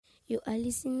You are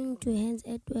listening to Hands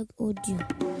at Work Audio.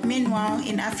 Meanwhile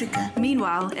in Africa.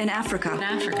 Meanwhile in Africa. In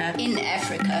Africa. In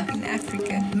Africa. In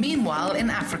Africa. Meanwhile in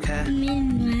Africa.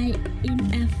 Meanwhile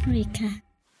in Africa.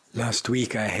 Last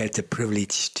week I had the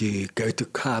privilege to go to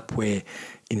Kapwe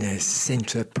in the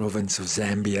central province of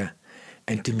Zambia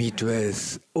and to meet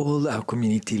with all our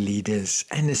community leaders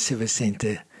and the service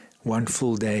center one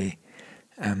full day.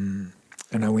 And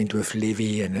I went with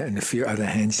Levi and a few other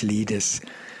hands leaders.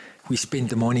 We spent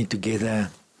the morning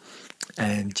together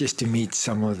and just to meet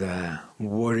some of the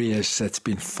warriors that's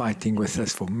been fighting with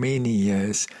us for many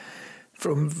years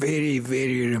from very,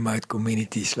 very remote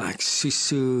communities like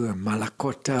Susu and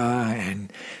Malakota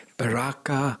and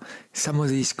Baraka. Some of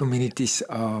these communities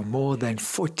are more than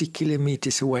 40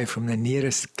 kilometers away from the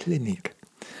nearest clinic.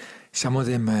 Some of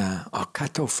them are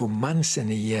cut off for months and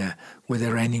a year with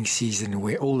the rainy season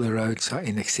where all the roads are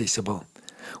inaccessible.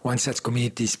 One such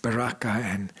community is Baraka,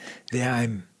 and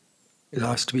there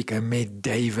last week I met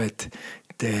David,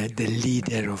 the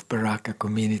leader of Baraka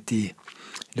community,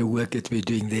 the work that we're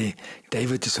doing there.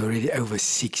 David is already over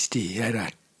 60. He had a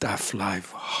tough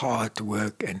life, hard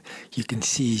work, and you can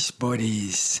see his body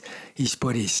is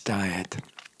tired.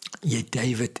 Yet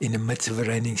David, in the midst of a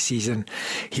raining season,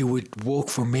 he would walk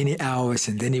for many hours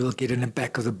and then he will get in the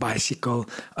back of the bicycle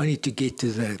only to get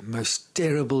to the most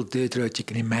terrible dirt road you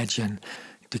can imagine,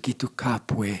 to get to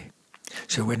Kapwe.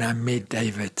 So when I met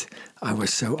David, I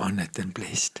was so honored and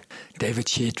blessed. David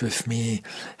shared with me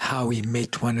how he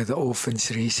met one of the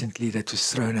orphans recently that was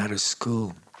thrown out of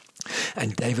school.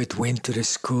 And David went to the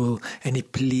school and he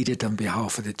pleaded on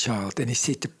behalf of the child. And he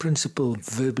said the principal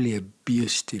verbally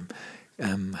abused him.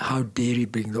 How dare he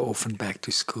bring the orphan back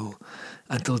to school?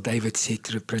 Until David said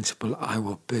to the principal, I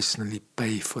will personally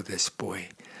pay for this boy.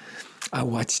 I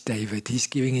watched David. He's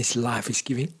giving his life. He's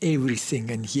giving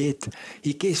everything. And yet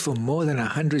he cares for more than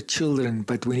 100 children.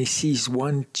 But when he sees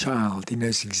one child, he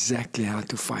knows exactly how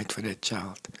to fight for that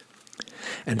child.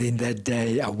 And then that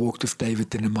day, I walked with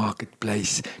David in the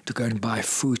marketplace to go and buy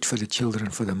food for the children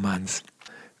for the month,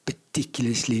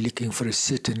 particularly looking for a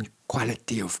certain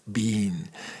quality of bean,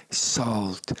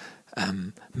 salt,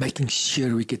 making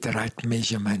sure we get the right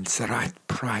measurements, the right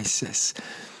prices.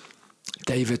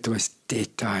 David was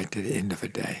dead tired at the end of the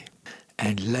day.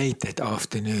 And late that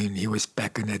afternoon, he was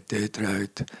back on that dirt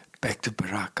road, back to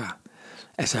Baraka.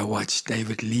 As I watched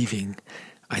David leaving,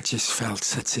 I just felt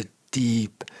such a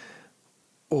deep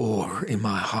awe in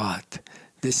my heart.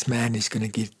 This man is going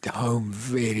to get home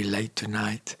very late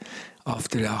tonight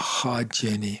after a hard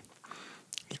journey.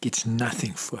 He gets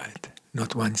nothing for it,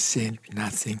 not 1 cent,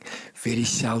 nothing. Very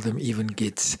seldom even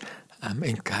gets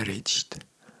encouraged.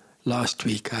 Last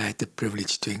week I had the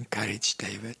privilege to encourage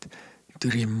David, to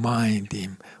remind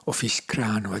him of his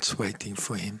crown, what's waiting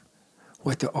for him.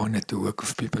 What an honor to work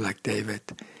with people like David.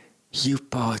 You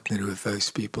partner with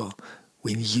those people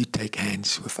when you take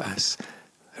hands with us,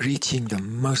 reaching the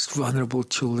most vulnerable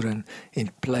children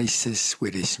in places where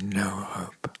there's no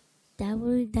hope.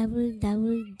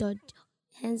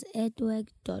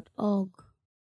 www.handsatwork.org